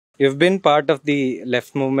You've been part of the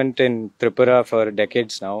left movement in Tripura for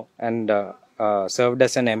decades now and served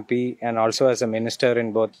as an MP and also as a minister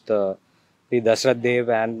in both the Dasrath Dev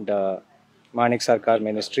and Manik Sarkar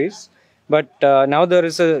ministries. But now there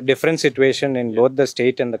is a different situation in both the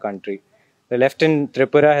state and the country. The left in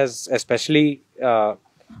Tripura has especially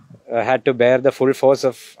had to bear the full force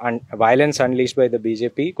of violence unleashed by the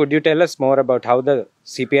BJP. Could you tell us more about how the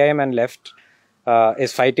CPIM and left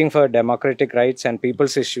is fighting for democratic rights and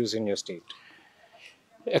people's issues in your state?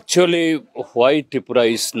 Actually, why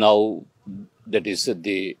Tripura is now that is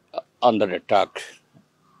under attack,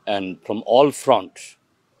 and from all fronts,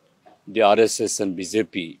 the RSS and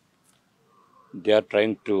BJP, they are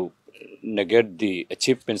trying to negate the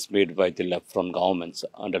achievements made by the left front governments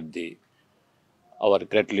under our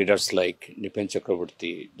great leaders like Nipen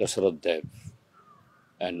Chakraborty, Dasrath Dev,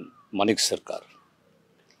 and Manik Sarkar.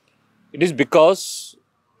 It is because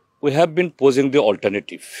we have been posing the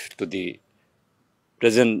alternative to the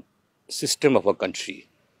present system of our country,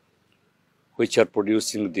 which are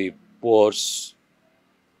producing the wars,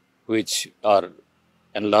 which are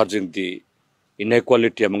enlarging the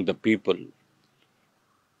inequality among the people.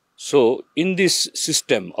 So in this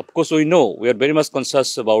system, of course we know, we are very much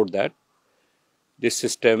conscious about that. This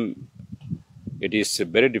system, it is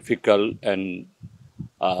very difficult and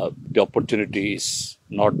the opportunity is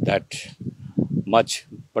not that much.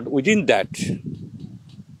 But within that,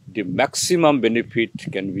 the maximum benefit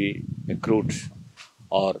can be accrued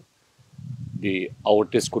or the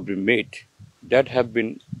outage could be made. That have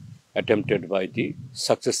been attempted by the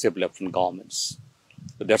successive left-wing governments.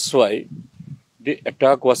 So that's why the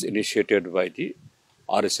attack was initiated by the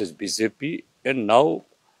RSS BJP, and now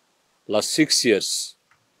last 6 years,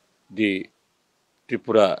 the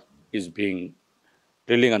Tripura is being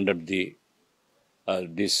drilling under the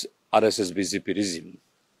this RSS BJP regime.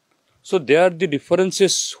 So there are the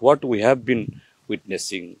differences what we have been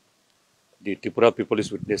witnessing, the Tripura people is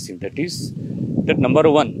witnessing. That is that number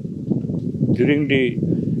one, during the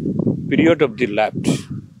period of the left,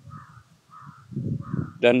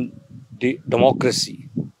 then the democracy,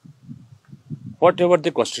 whatever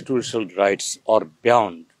the constitutional rights are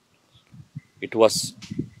beyond, it was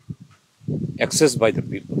accessed by the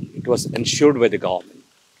people. It was ensured by the government.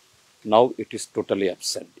 Now it is totally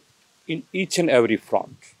absent in each and every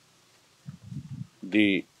front.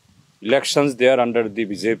 The elections there under the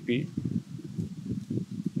BJP,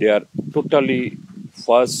 they are totally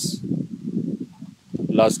first,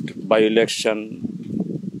 last by-election,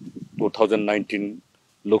 2019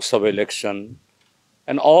 Lok Sabha election,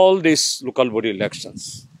 and all these local body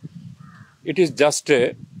elections. It is just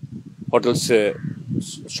a, what will say,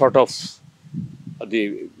 sort of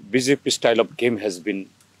the BJP style of game has been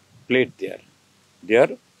played there. There,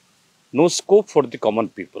 no scope for the common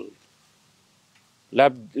people.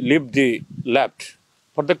 Leave the left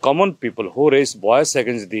for the common people who raise voice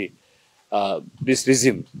against the this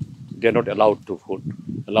regime. They are not allowed to vote,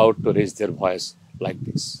 allowed to raise their voice like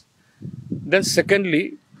this. Then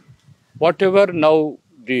secondly, whatever now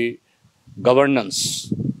the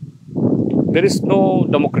governance, there is no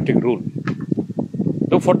democratic rule.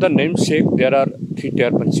 Though for the namesake, there are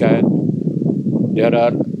 3-tier panchayat, there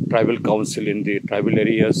are tribal council in the tribal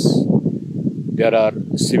areas, there are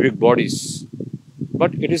civic bodies,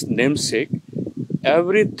 but it is namesake.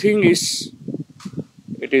 Everything is,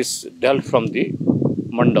 it is dealt from the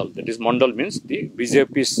mandal. That is, mandal means the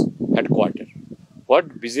BJP's headquarters.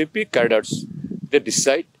 What BJP cadres, they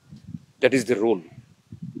decide, that is the rule.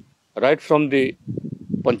 Right from the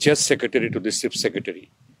panchayat secretary to the chief secretary,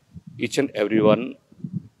 each and everyone,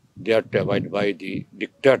 they are to abide by the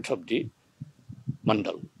diktat of the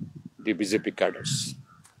mandal, the BJP cadres.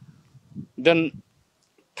 Then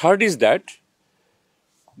third is that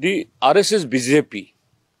the RSS BJP,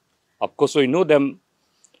 of course we know them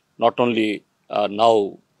not only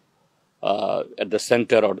now at the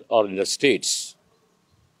center or in the states.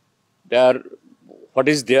 They are, what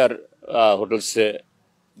is their what will say,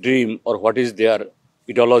 dream, or what is their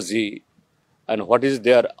ideology, and what is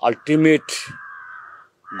their ultimate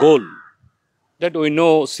goal, that we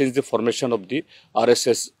know since the formation of the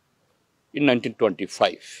RSS in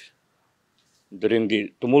 1925, during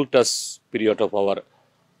the tumultuous period of our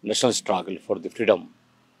national struggle for the freedom.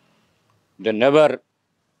 They never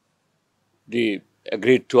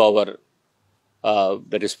agreed to our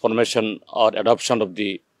that is formation or adoption of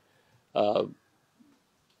the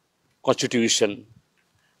constitution.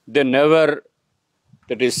 They never,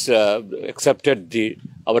 that is, accepted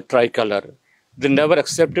our tricolor. They never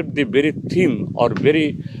accepted the very theme or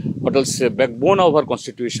very, what I'll say, backbone of our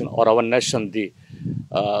constitution or our nation, the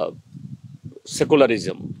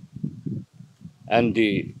secularism and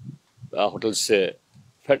the what will say,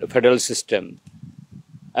 federal system,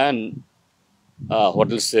 and what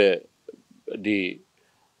will say, the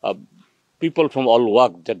uh, people from all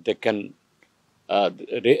work that they can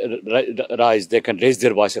rise, they can raise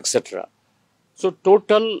their voice, etc. So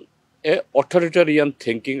total authoritarian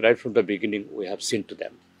thinking right from the beginning we have seen to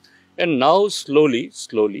them. And now slowly,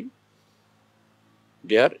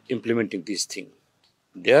 they are implementing this thing.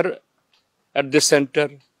 They are at the center,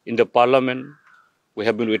 in the parliament, we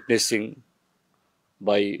have been witnessing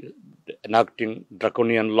by enacting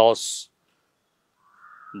draconian laws,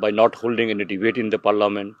 by not holding any debate in the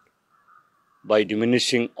parliament, by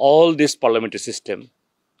diminishing all this parliamentary system.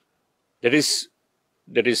 That is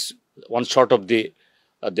one sort of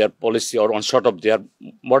their policy, or one sort of their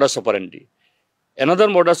modus operandi. Another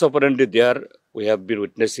modus operandi there we have been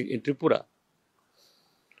witnessing in Tripura,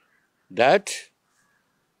 that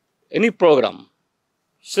any program,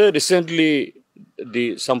 say recently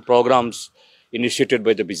some programs initiated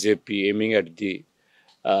by the BJP aiming at the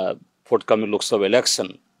forthcoming Lok Sabha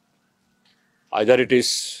election, either it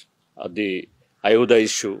is the Ayodhya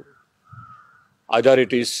issue, either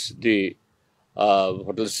it is the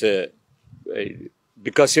what will say,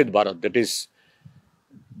 Vikasit Bharat, that is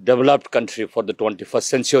developed country for the 21st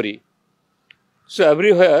century. So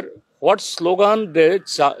everywhere, what slogan they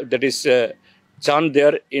that is chant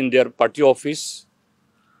there in their party office,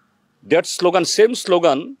 that slogan, same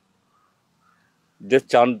slogan, they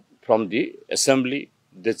chant from the assembly,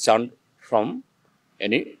 they chant from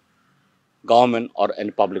any government or any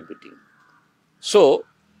public meeting. So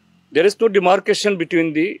there is no demarcation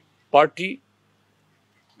between the party,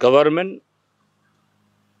 government,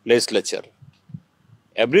 legislature.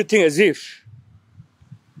 Everything as if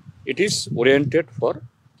it is oriented for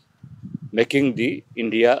making the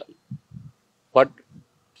India what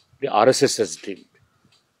the RSS has dreamed.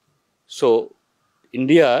 So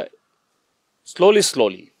India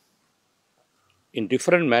slowly, in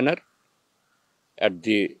different manner, at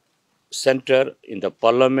the center, in the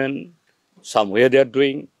parliament, some way they are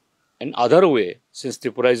doing, and other way, since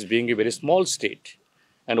Tripura is being a very small state,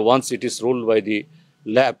 and once it is ruled by the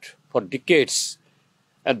left for decades,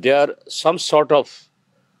 and there are some sort of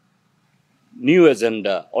new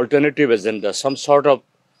agenda, alternative agenda, some sort of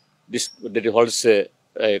this, that is also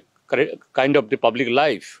a kind of the public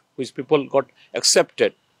life, which people got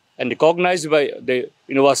accepted and recognized by the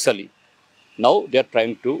universally. Now they are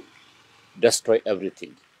trying to destroy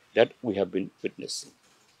everything that we have been witnessing.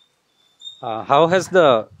 How has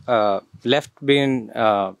the left been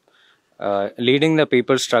leading the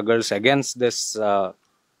people's struggles against this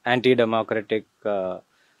anti-democratic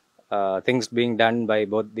things being done by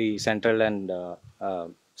both the central and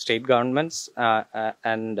state governments,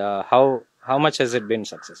 and how much has it been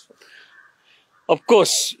successful? Of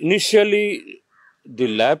course, initially the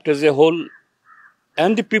left as a whole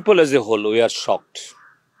and the people as a whole, we are shocked,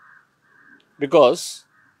 because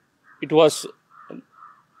it was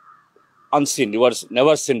unseen, it was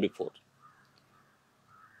never seen before,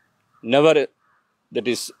 never that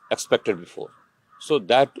is expected before. So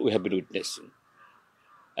that we have been witnessing.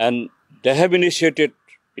 And they have initiated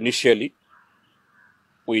initially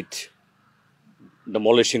with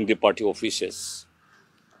demolishing the party offices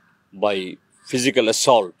by physical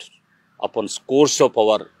assault upon scores of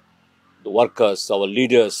our workers, our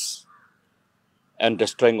leaders, and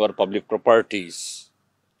destroying our public properties,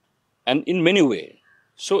 and in many ways.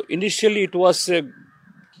 So initially it was a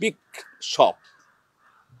big shock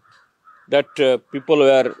that people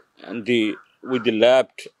were with the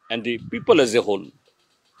left and the people as a whole,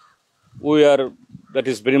 we are, that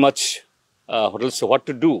is very much what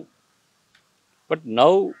to do. But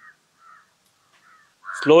now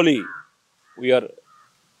slowly we are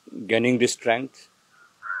gaining this strength,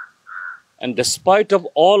 and despite of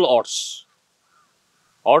all odds,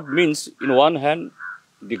 odd means in one hand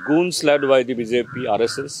the goons led by the BJP,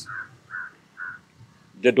 RSS,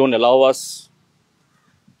 they don't allow us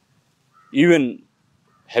even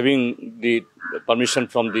having the permission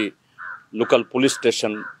from the local police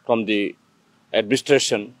station, from the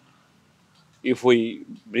administration, if we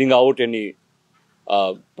bring out any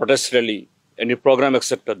protest rally, any program,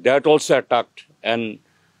 etc., that also attacked, and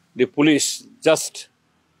the police just,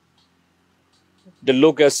 they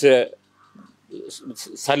look as a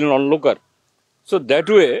silent onlooker. So that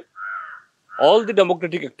way, all the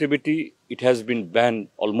democratic activity, it has been banned,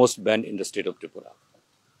 almost banned in the state of Tripura.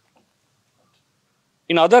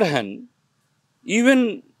 In other hand,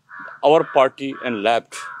 even our party and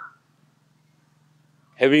left,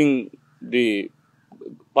 having the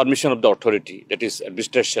permission of the authority, that is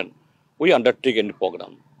administration, we undertake any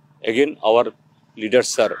program. Again, our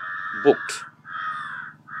leaders are booked.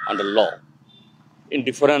 under law. In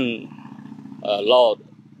different law,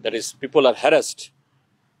 that is, people are harassed,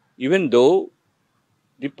 even though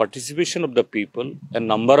the participation of the people and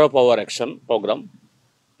number of our action program,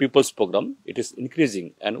 people's program, it is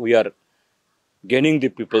increasing, and we are gaining the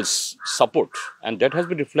people's support, and that has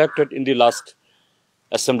been reflected in the last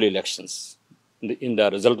assembly elections, in the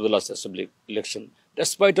result of the last assembly election,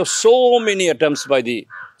 despite of so many attempts by the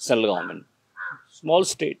central government. Small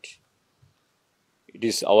state, it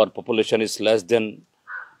is, our population is less than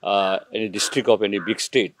any district of any big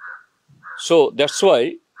state. So that's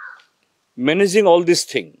why managing all this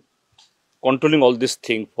thing, controlling all this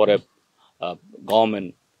thing for a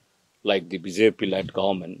government like the BJP-led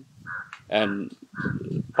government and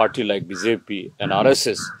party like BJP and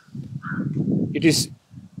RSS, it is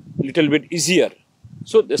little bit easier.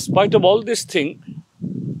 So despite of all this thing,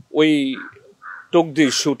 we took the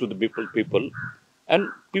issue to the people, and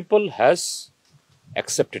people has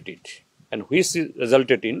accepted it, and which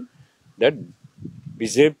resulted in that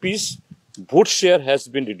BJP's vote share has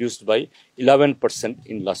been reduced by 11%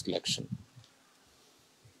 in last election.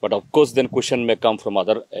 But of course, then question may come from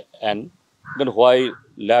other end, then why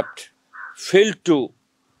left failed to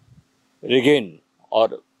regain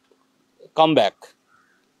or come back?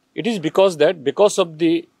 It is because of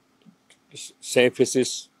the, say,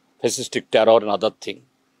 fascistic terror and other thing,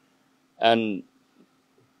 and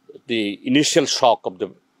the initial shock of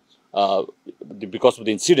because of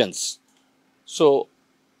the incidents. So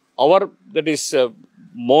that is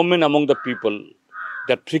moment among the people,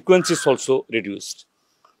 that frequency is also reduced.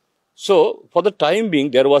 So for the time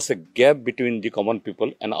being, there was a gap between the common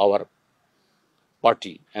people and our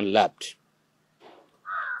party and left.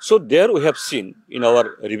 So there we have seen in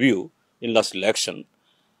our review in last election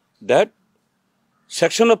that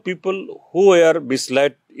section of people who were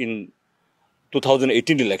misled in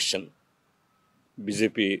 2018 election,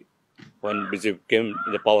 BJP, when BJP came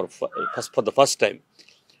in the power for the first time,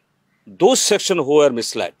 those section who were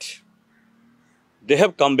misled, they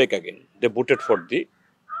have come back again. They voted for the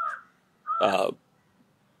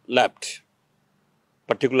left,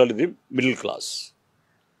 particularly the middle class.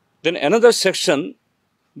 Then another section,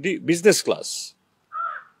 the business class.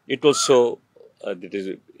 It also, it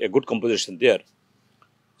is a good composition there.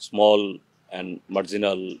 Small and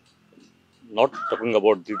marginal, not talking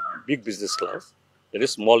about the big business class, that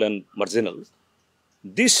is small and marginal.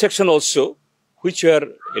 This section also, which were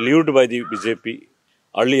allured by the BJP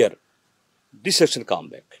earlier, this section come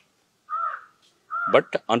back.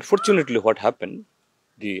 But unfortunately, what happened,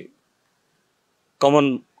 the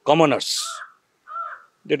commoners,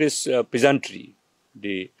 that is peasantry,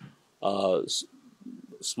 the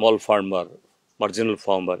small farmer, marginal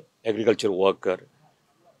farmer, agriculture worker,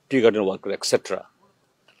 tea garden worker, etc.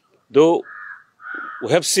 Though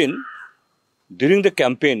we have seen during the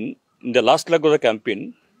campaign, in the last leg of the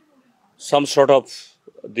campaign, some sort of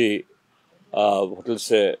the what will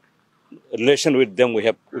say relation with them we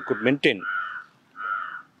could maintain,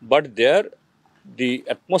 but there the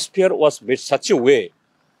atmosphere was made such a way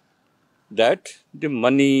that the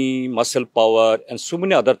money, muscle power, and so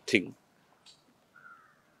many other things,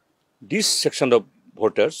 this section of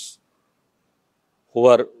voters who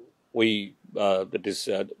are that is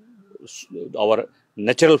our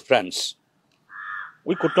natural friends,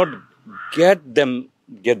 we could not get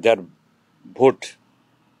their vote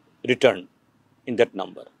returned in that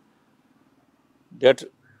number. That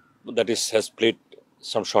has played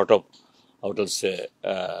some sort of, I would say,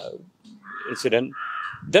 incident.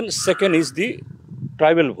 Then second is the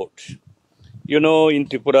tribal vote. You know, in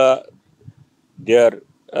Tripura, there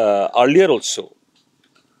earlier also,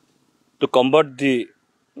 to combat to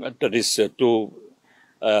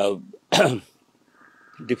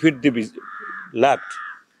defeat the left,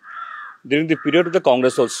 during the period of the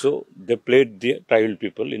Congress also, they played the tribal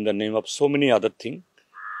people in the name of so many other things,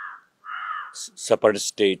 separate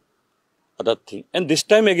state, other thing. And this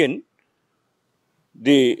time again,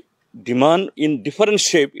 the demand in different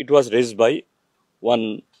shape, it was raised by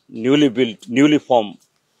one newly formed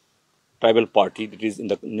tribal party that is in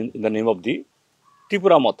the name of the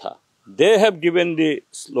Tripura Matha. They have given the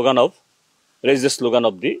slogan of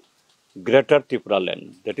the Greater Tripura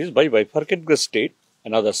land, that is by bifurcating the state,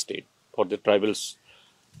 another state for the tribals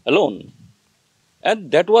alone.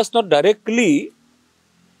 And that was not directly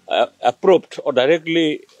approved or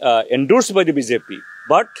directly endorsed by the BJP,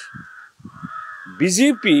 but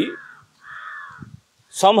BJP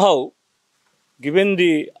somehow given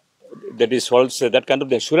that kind of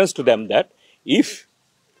the assurance to them that if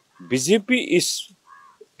BJP is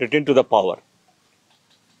returned to the power,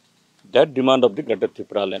 that demand of the Greater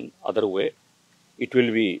Tripura land, other way, it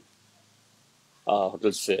will be what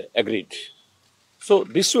to say, agreed. So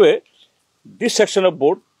this way, this section of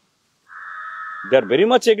board, they are very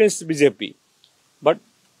much against BJP, but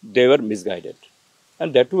they were misguided.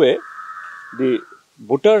 And that way, the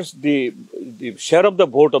voters, the share of the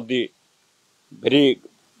vote of the very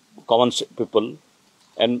common people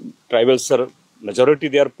and tribals are majority,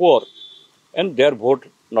 they are poor, and their vote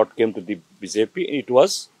not came to the BJP, it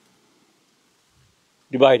was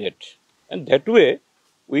divided. And that way,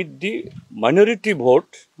 with the minority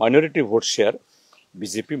vote share,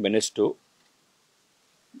 BJP managed to,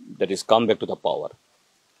 that is, come back to the power.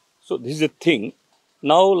 So this is a thing.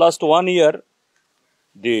 Now, last 1 year,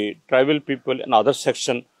 the tribal people and other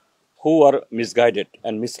section who are misguided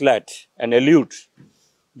and misled and elude,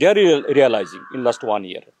 they are realizing in last 1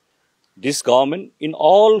 year, this government in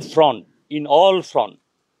all front,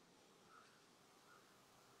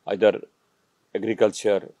 either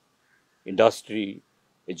agriculture, industry,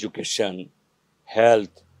 education,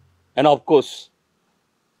 health, and of course,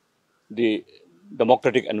 the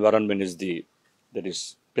democratic environment is that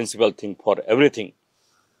is principal thing for everything.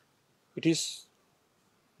 It is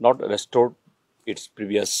not restored its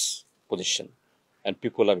previous position, and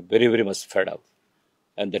people are very, very much fed up,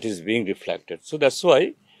 and that is being reflected. So that's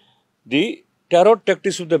why the terror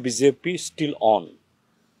tactics of the BJP still on,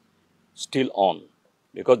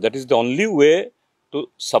 because that is the only way to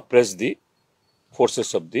suppress the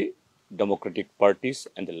forces of the democratic parties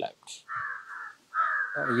and the left.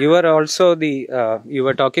 You were also you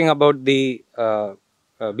were talking about the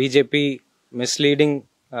BJP misleading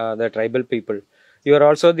the tribal people. You are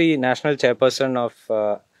also the national chairperson of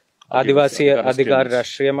Adivasi Adhikar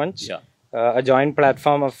Rashtriya Manch, Yeah. A joint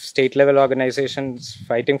platform of state level organizations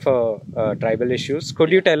fighting for tribal issues. Could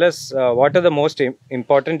you tell us what are the most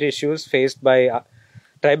important issues faced by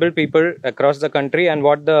tribal people across the country, and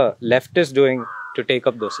what the left is doing to take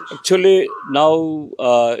up those issues? Actually, now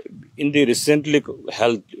in the recently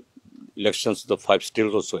held elections, the 5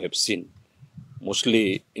 states also have seen,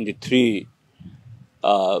 mostly in the 3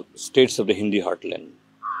 states of the Hindi heartland,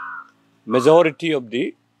 majority of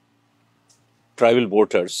the tribal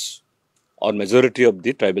voters or majority of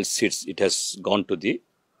the tribal seats, it has gone to the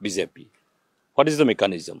BJP. What is the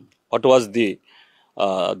mechanism? What was their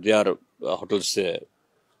how to say,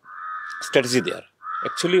 strategy there?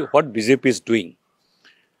 Actually, what BJP is doing,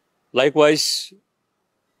 likewise,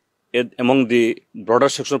 among the broader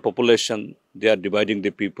section of population, they are dividing the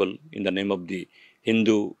people in the name of the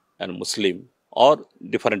Hindu and Muslim or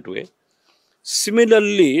different way.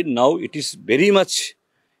 Similarly, now it is very much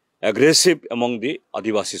aggressive among the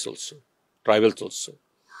Adivasis also, tribals also.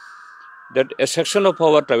 That a section of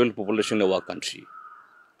our tribal population in our country,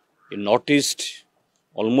 in Northeast,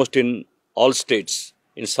 almost in all states,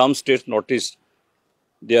 in some states, Northeast,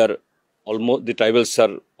 they are almost, the tribals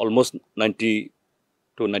are almost 90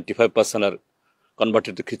 to 95% are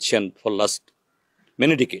converted to Christian for last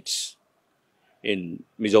many decades. In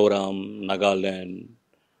Mizoram, Nagaland,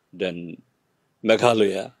 then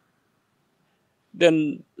Meghalaya.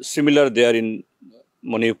 Then similar there in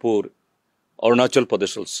Manipur, Arunachal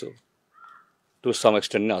Pradesh also, to some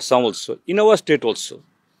extent in Assam also, in our state also.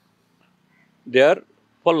 There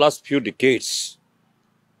for last few decades,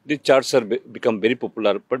 the charts are become very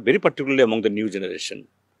popular, but very particularly among the new generation,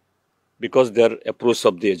 because their approach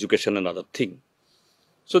of the education and other thing.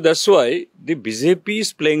 So that's why the BJP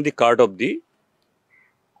is playing the card of the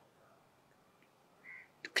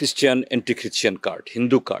Christian, anti-Christian card,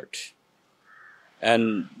 Hindu card.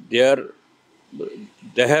 And they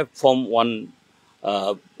have formed one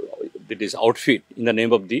that is outfit in the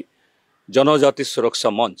name of the Janajati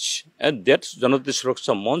Suraksha Manch. And that Janajati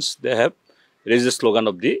Suraksha Manch, they have raised the slogan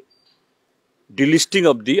of the delisting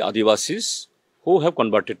of the Adivasis who have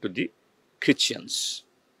converted to the Christians.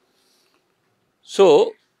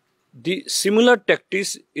 So, the similar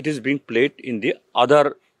tactics, it is being played in the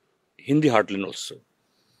other Hindi heartland also.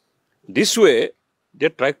 This way, they are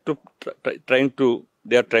trying to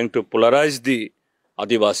polarize the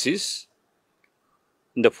Adivasis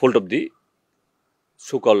in the fold of the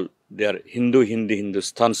so-called their Hindu, Hindi,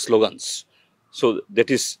 Hindustan slogans. So that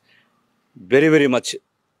is very, very much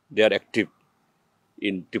they are active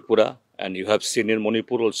in Tripura, and you have seen in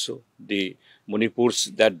Manipur also, the Manipurs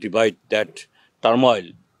that divide, that turmoil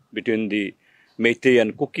between the Meitei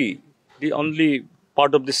and Kuki, the only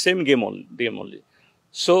part of the same game only.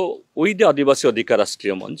 So with the Adivasi Adhikar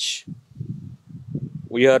Rashtriya Manch,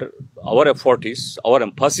 our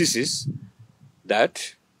emphasis is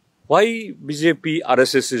that why BJP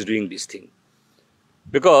RSS is doing this thing.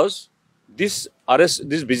 Because this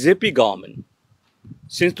BJP government,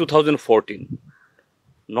 since 2014,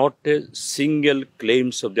 not a single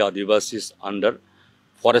claims of the Adivasis under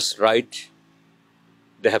forest right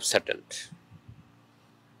they have settled.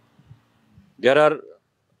 There are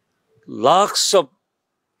lakhs of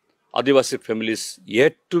Adivasi families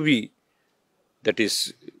yet to be, that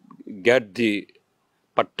is, get the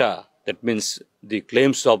patta, that means the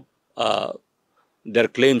claims of their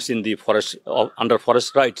claims in the forest under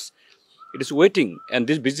forest rights. It is waiting, and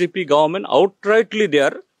this BJP government outrightly they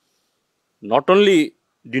are not only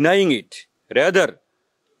denying it, rather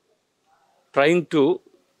trying to,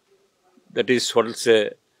 that is what I'll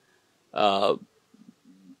say,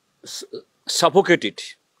 suffocate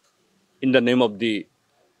it in the name of the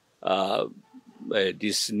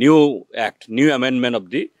this new act, new amendment of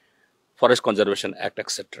the Forest Conservation Act,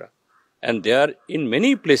 etc. And they are in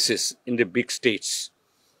many places in the big states,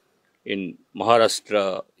 in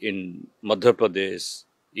Maharashtra, in Madhya Pradesh,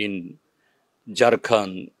 in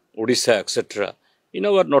Jharkhand, Odisha, etc. In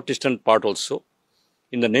our northeastern part also,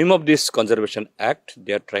 in the name of this Conservation Act,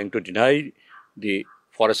 they are trying to deny the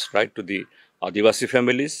forest right to the Adivasi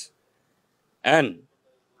families. And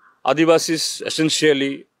Adivasis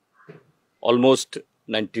essentially almost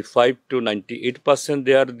 95 to 98%,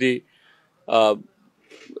 they are the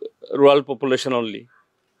rural population only.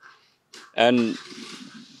 And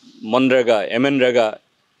MNREGA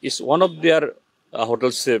is one of their,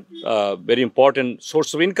 very important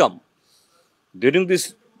source of income. During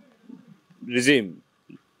this regime,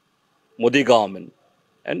 Modi government,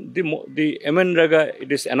 and the MNREGA,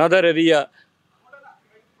 it is another area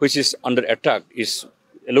which is under attack. Its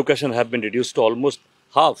allocation have been reduced to almost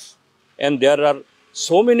half. And there are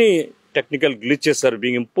so many technical glitches are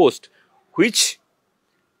being imposed, which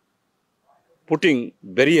putting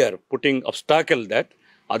obstacle that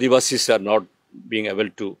Adivasis are not being able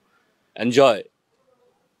to enjoy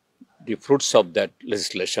the fruits of that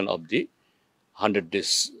legislation of the 100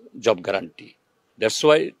 days job guarantee. That's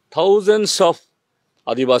why thousands of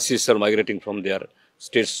Adivasis are migrating from their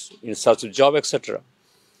states in search of job, etc.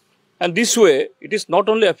 And this way, it is not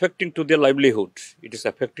only affecting to their livelihood, it is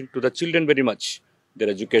affecting to the children very much, their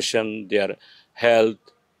education, their health,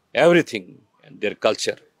 everything, and their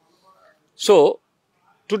culture. So,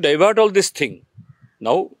 to divert all this thing,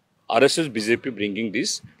 now RSS BJP bringing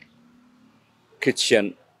this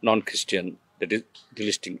Christian, non-Christian, that is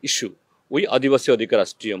delisting issue. We Adivasi Adhikar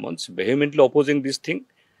Rashtriya Manch vehemently opposing this thing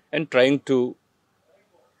and trying to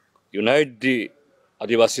unite the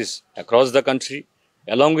Adivasis across the country,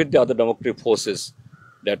 along with the other democratic forces,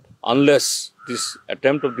 that unless this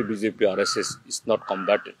attempt of the BJP RSS is not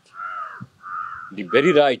combated, the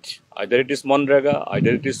very right, either it is MNREGA,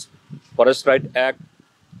 either it is Forest Right Act,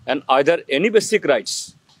 and either any basic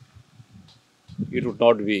rights, it would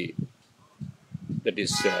not be, that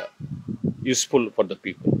is, useful for the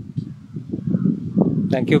people.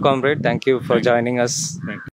 Thank you, comrade. Thank you for joining us. Thank you.